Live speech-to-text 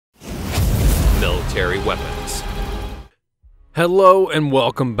military weapons. Hello and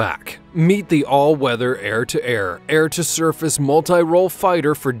welcome back. Meet the all-weather air-to-air, air-to-surface multi-role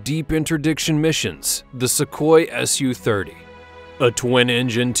fighter for deep interdiction missions, the Sukhoi Su-30. A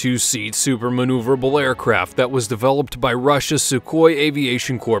twin-engine, two-seat supermaneuverable aircraft that was developed by Russia's Sukhoi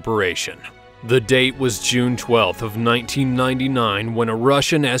Aviation Corporation. The date was June 12th of 1999 when a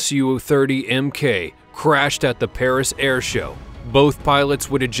Russian Su-30MK crashed at the Paris Air Show. Both pilots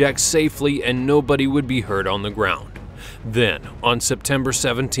would eject safely and nobody would be hurt on the ground. Then, on September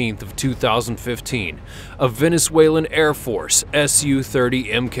 17th of 2015, a Venezuelan Air Force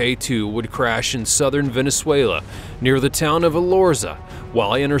Su-30MK2 would crash in southern Venezuela near the town of Alorza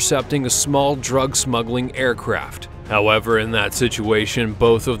while intercepting a small drug smuggling aircraft. However, in that situation,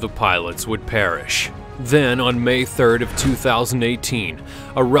 both of the pilots would perish. Then, on May 3rd of 2018,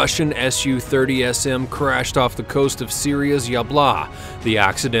 a Russian Su-30SM crashed off the coast of Syria's Yabla. The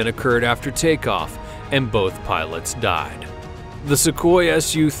accident occurred after takeoff, and both pilots died. The Sukhoi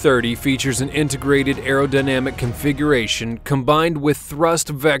Su-30 features an integrated aerodynamic configuration combined with thrust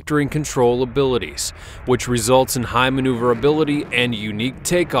vectoring control abilities, which results in high maneuverability and unique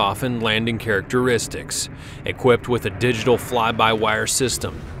takeoff and landing characteristics, equipped with a digital fly-by-wire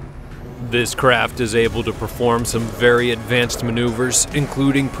system. This craft is able to perform some very advanced maneuvers,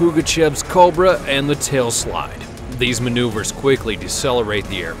 including Pugachev's Cobra and the tail slide. These maneuvers quickly decelerate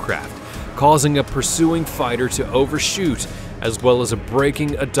the aircraft, causing a pursuing fighter to overshoot, as well as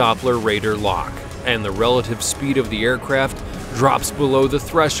breaking a Doppler radar lock, and the relative speed of the aircraft drops below the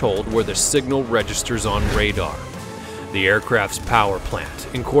threshold where the signal registers on radar. The aircraft's power plant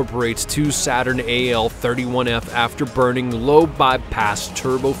incorporates two Saturn AL-31F afterburning low bypass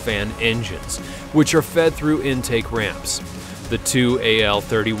turbofan engines, which are fed through intake ramps. The two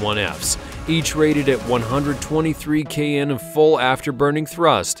AL-31Fs, each rated at 123 kN of full afterburning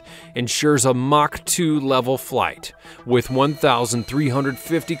thrust, ensures a Mach 2 level flight, with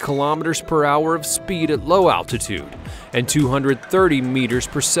 1,350 km per hour of speed at low altitude and 230 meters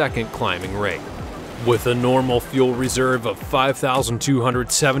per second climbing rate. With a normal fuel reserve of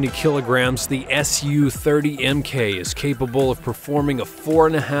 5,270 kilograms, the Su-30MK is capable of performing a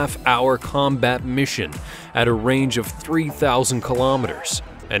 4.5-hour combat mission at a range of 3,000 kilometers.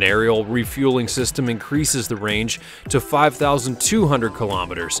 An aerial refueling system increases the range to 5,200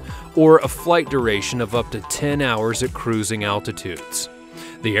 kilometers, or a flight duration of up to 10 hours at cruising altitudes.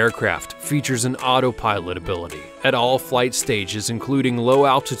 The aircraft features an autopilot ability at all flight stages, including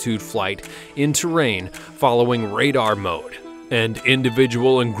low-altitude flight in terrain following radar mode, and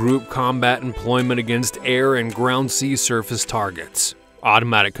individual and group combat employment against air and ground-sea surface targets.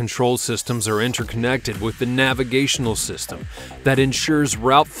 Automatic control systems are interconnected with the navigational system that ensures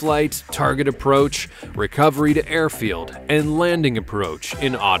route flight, target approach, recovery to airfield, and landing approach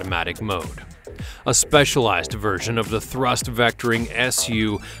in automatic mode. A specialized version of the thrust vectoring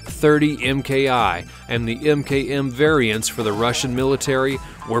Su-30MKI and the MKM variants for the Russian military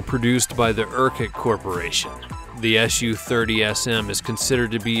were produced by the Irkut Corporation. The Su-30SM is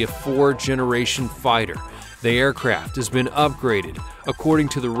considered to be a fourth-generation fighter. The aircraft has been upgraded according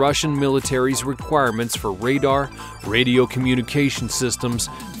to the Russian military's requirements for radar, radio communication systems,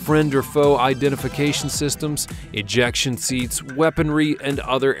 friend or foe identification systems, ejection seats, weaponry, and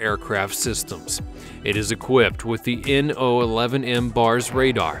other aircraft systems. It is equipped with the NO-11M bars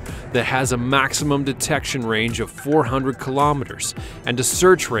radar that has a maximum detection range of 400 kilometers and a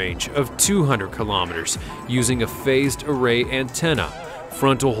search range of 200 kilometers using a phased array antenna,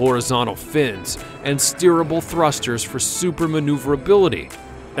 frontal horizontal fins, and steerable thrusters for supermaneuverability,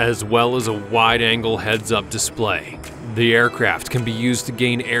 as well as a wide-angle heads-up display. The aircraft can be used to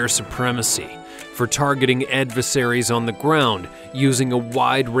gain air supremacy, for targeting adversaries on the ground using a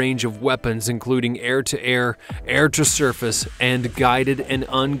wide range of weapons including air-to-air, air-to-surface, and guided and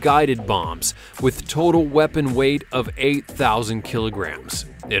unguided bombs, with total weapon weight of 8,000 kilograms.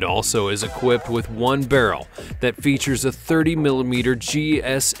 It also is equipped with one barrel that features a 30mm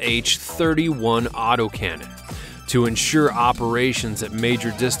GSH-31 autocannon. To ensure operations at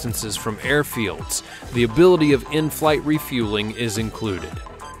major distances from airfields, the ability of in-flight refueling is included.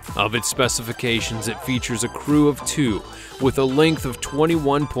 Of its specifications, it features a crew of 2 with a length of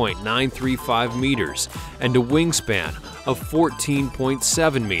 21.935 meters and a wingspan of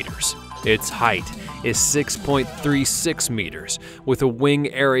 14.7 meters. Its height is 6.36 meters with a wing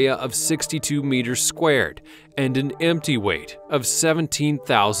area of 62 meters squared and an empty weight of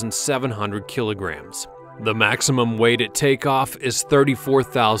 17,700 kilograms. The maximum weight at takeoff is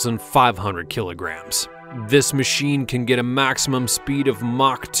 34,500 kilograms. This machine can get a maximum speed of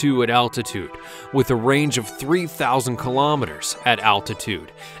Mach 2 at altitude, with a range of 3,000 kilometers at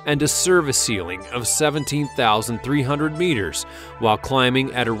altitude and a service ceiling of 17,300 meters while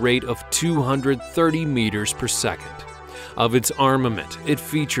climbing at a rate of 230 meters per second. Of its armament, it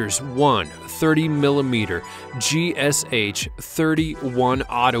features one 30mm GSH-31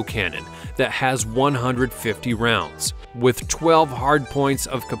 autocannon that has 150 rounds, with 12 hardpoints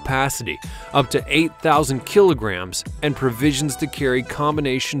of capacity up to 8,000 kilograms, and provisions to carry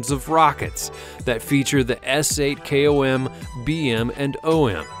combinations of rockets that feature the S-8KOM, BM, and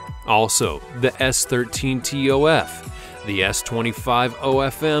OM. Also, the S-13TOF, the S-25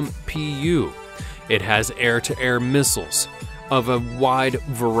 OFM PU. It has air-to-air missiles of a wide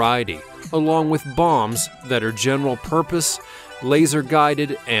variety, along with bombs that are general purpose, laser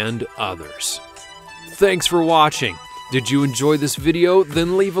guided, and others. Thanks for watching. Did you enjoy this video?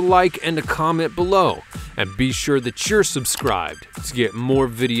 Then leave a like and a comment below, and be sure that you're subscribed to get more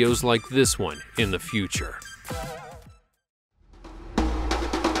videos like this one in the future.